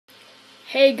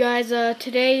Hey guys,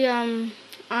 today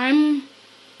I'm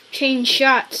Change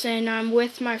Shots and I'm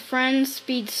with my friend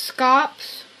Speed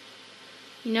Scops.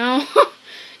 You know,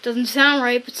 doesn't sound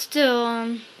right, but still,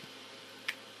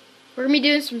 we're gonna be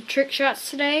doing some trick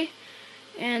shots today,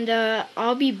 and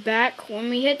I'll be back when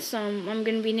we hit some. I'm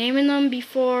gonna be naming them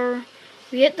before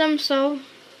we hit them, so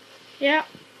yeah.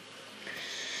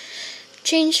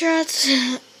 Change Shots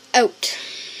out.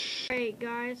 Alright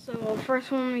guys, so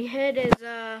first one we hit is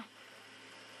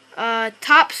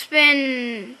top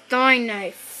spin throwing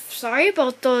knife. Sorry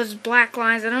about those black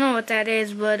lines. I don't know what that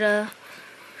is, but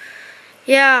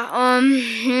yeah.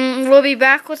 We'll be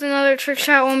back with another trick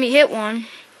shot when we hit one.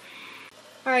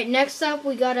 All right. Next up,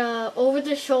 we got a over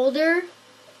the shoulder.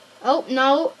 Oh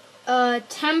no,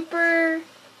 temper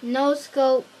no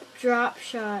scope drop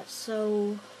shot.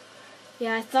 So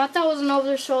yeah, I thought that was an over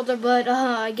the shoulder, but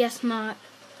I guess not.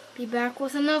 Be back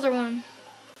with another one.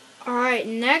 Alright,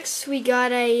 next we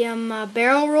got a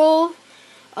barrel roll,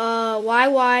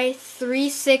 YY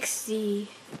 360.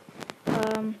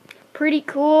 Pretty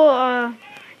cool.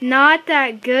 Not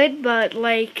that good, but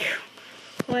like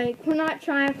we're not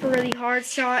trying for really hard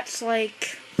shots.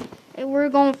 Like we're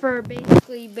going for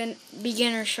basically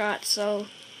beginner shots. So,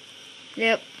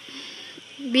 yep.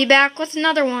 Be back with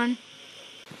another one.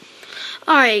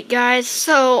 Alright guys,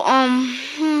 so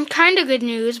kind of good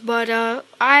news, but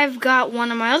I've got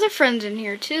one of my other friends in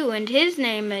here too, and his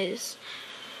name is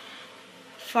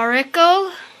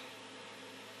Fariko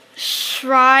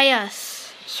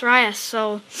Crius.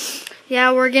 So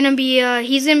yeah, we're gonna be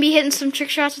he's gonna be hitting some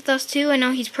trick shots with us too. I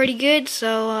know he's pretty good,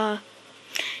 so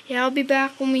yeah, I'll be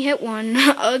back when we hit one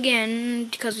again,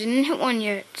 because we didn't hit one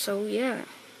yet. So yeah.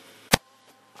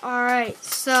 Alright,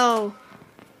 so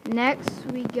next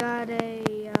we got a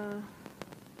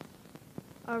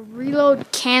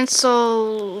reload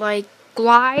cancel like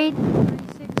glide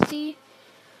 360.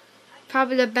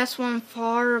 Probably the best one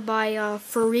far by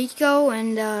Fariko,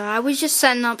 and I was just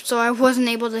setting up, so I wasn't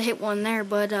able to hit one there.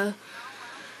 But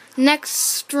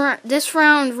this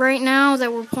round right now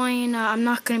that we're playing, I'm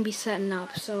not gonna be setting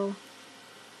up. So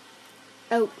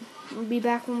we'll be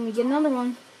back when we get another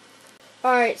one.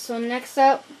 All right, so next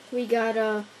up we got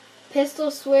a pistol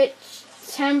switch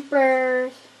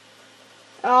temper.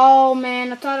 Oh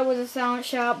man, I thought it was a silent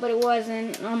shot, but it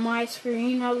wasn't on my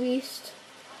screen at least.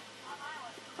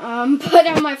 But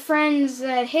on my friends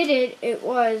that hit it, it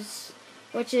was,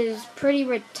 which is pretty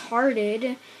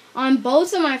retarded. On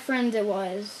both of my friends it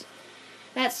was.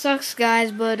 That sucks,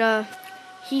 guys, but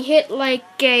he hit like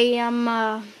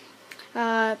a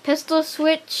pistol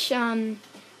switch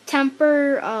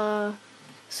temper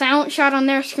silent shot on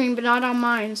their screen, but not on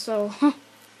mine, so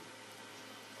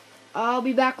I'll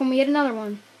be back when we hit another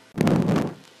one.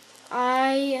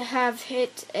 I have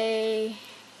hit a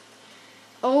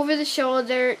over the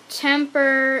shoulder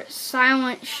temper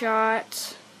silent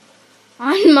shot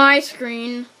on my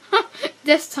screen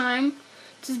this time.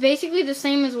 It's basically the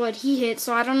same as what he hit,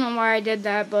 so I don't know why I did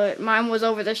that, but mine was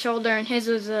over the shoulder and his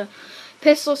was a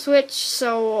pistol switch,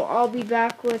 so I'll be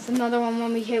back with another one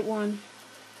when we hit one.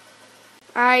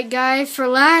 Alright guys, for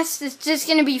last, it's just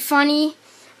gonna be funny.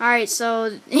 Alright,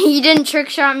 so he didn't trick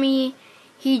shot me,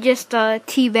 he just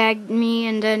teabagged me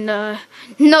and then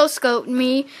no scoped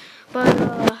me.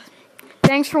 But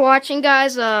thanks for watching,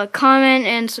 guys. Comment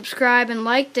and subscribe and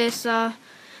like this.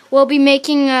 We'll be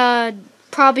making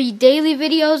probably daily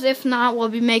videos. If not, we'll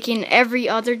be making every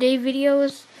other day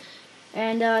videos.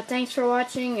 And thanks for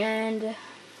watching, and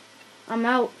I'm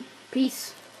out.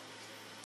 Peace.